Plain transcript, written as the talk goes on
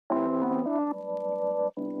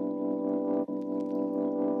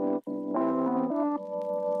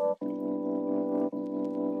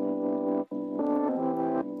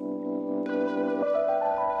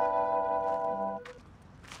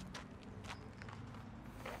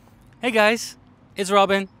Hey guys, it's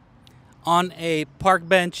Robin on a park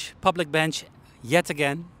bench, public bench, yet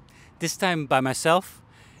again. This time by myself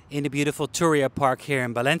in the beautiful Turia Park here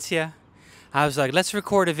in Valencia. I was like, let's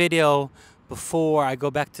record a video before I go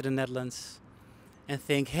back to the Netherlands and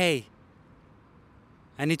think, hey,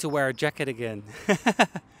 I need to wear a jacket again.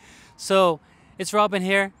 So it's Robin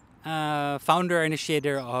here, founder,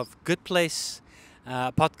 initiator of Good Place,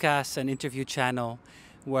 podcast and interview channel,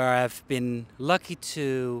 where I've been lucky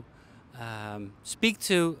to speak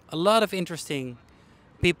to a lot of interesting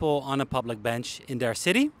people on a public bench in their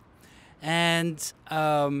city. And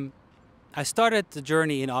I started the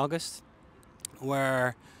journey in August,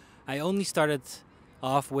 where I only started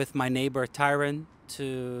off with my neighbor Tyron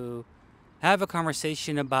to have a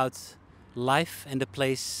conversation about life and the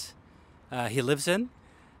place he lives in.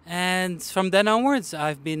 And from then onwards,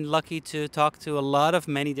 I've been lucky to talk to a lot of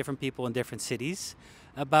many different people in different cities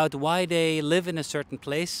about why they live in a certain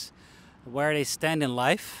place, where they stand in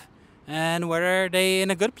life, and whether they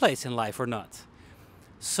in a good place in life or not.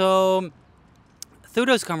 So through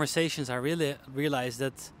those conversations, I really realized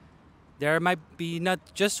that there might be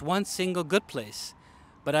not just one single good place,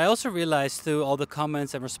 but I also realized through all the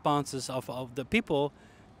comments and responses of the people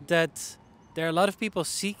that there are a lot of people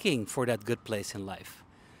seeking for that good place in life.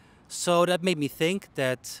 So that made me think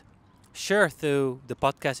that, sure, through the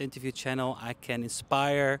podcast interview channel, I can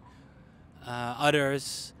inspire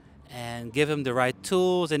others and give them the right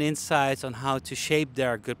tools and insights on how to shape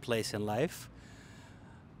their good place in life.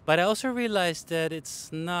 But I also realized that it's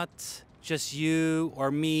not just you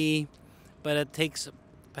or me, but it takes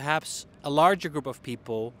perhaps a larger group of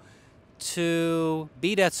people to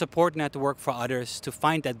be that support network for others to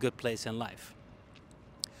find that good place in life.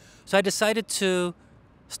 So I decided to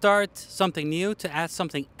start something new, to add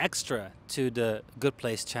something extra to the Good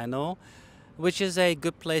Place channel, which is a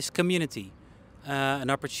Good Place community. An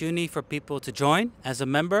opportunity for people to join as a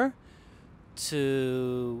member,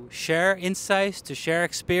 to share insights, to share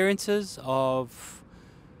experiences of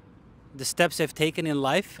the steps they've taken in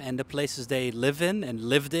life and the places they live in and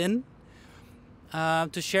lived in,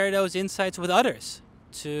 to share those insights with others,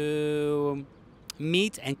 to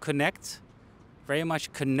meet and connect, very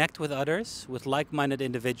much connect with others, with like-minded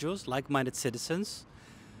individuals, like-minded citizens,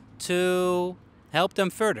 to help them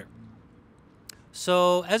further.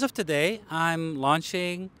 So as of today, I'm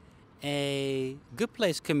launching a Good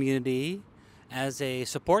Place community as a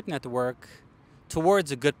support network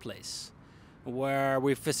towards a good place, where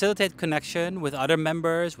we facilitate connection with other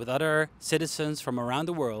members, with other citizens from around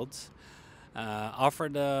the world, offer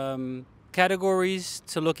them categories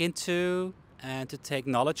to look into and to take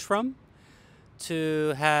knowledge from,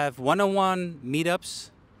 to have one-on-one meetups,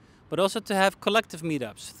 but also to have collective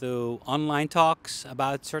meetups through online talks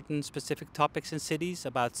about certain specific topics in cities,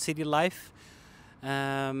 about city life,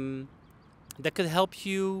 that could help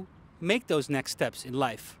you make those next steps in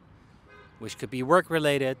life, which could be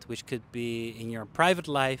work-related, which could be in your private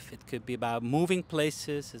life, it could be about moving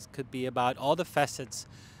places, it could be about all the facets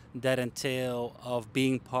that entail of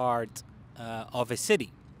being part of a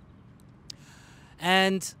city.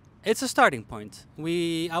 And it's a starting point.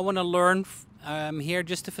 I want to learn. I'm here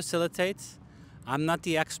just to facilitate. I'm not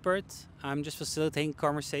the expert. I'm just facilitating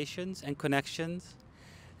conversations and connections.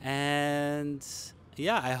 And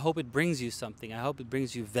yeah, I hope it brings you something. I hope it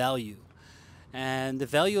brings you value. And the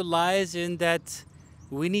value lies in that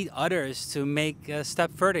we need others to make a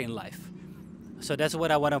step further in life. So that's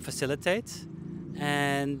what I want to facilitate.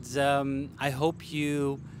 And I hope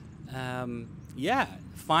you,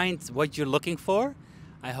 find what you're looking for.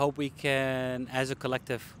 I hope we can, as a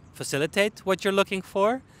collective, facilitate what you're looking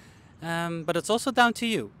for. But it's also down to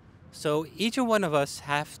you. So each one of us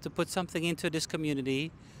have to put something into this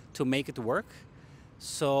community to make it work.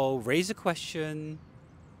 So raise a question,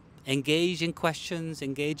 engage in questions,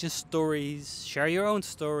 engage in stories, share your own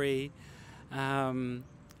story.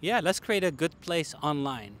 Let's create a good place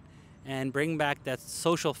online and bring back that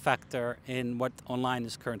social factor in what online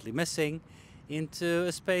is currently missing into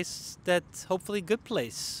a space that hopefully Good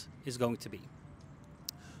Place is going to be.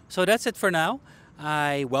 So that's it for now.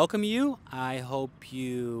 I welcome you. I hope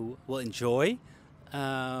you will enjoy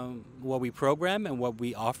what we program and what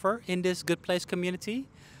we offer in this Good Place community.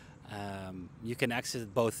 You can access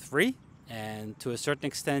it both free, and to a certain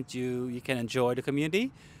extent you can enjoy the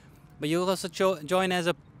community, but you'll also join as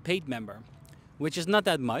a paid member, which is not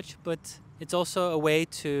that much, but it's also a way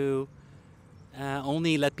to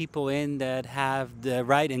only let people in that have the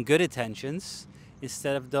right and good intentions,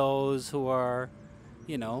 instead of those who are,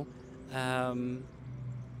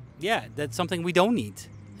 that's something we don't need,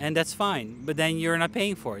 and that's fine. But then you're not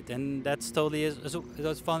paying for it, and that's totally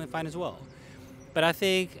that's fine as well. But I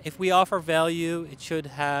think if we offer value, it should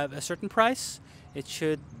have a certain price. It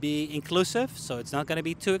should be inclusive, so it's not going to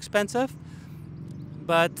be too expensive.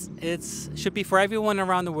 But it should be for everyone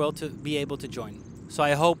around the world to be able to join. So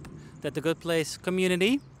I hope that the Good Place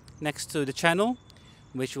community next to the channel,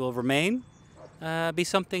 which will remain, be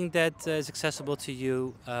something that is accessible to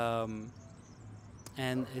you,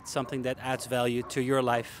 and it's something that adds value to your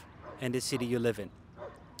life and the city you live in.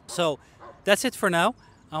 So that's it for now.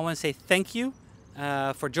 I want to say thank you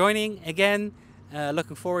for joining again.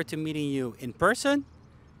 Looking forward to meeting you in person,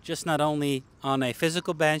 just not only on a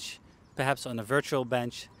physical bench, perhaps on a virtual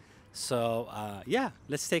bench. So yeah,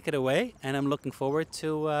 let's take it away, and I'm looking forward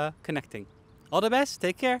to connecting. All the best,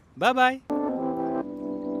 take care, bye bye.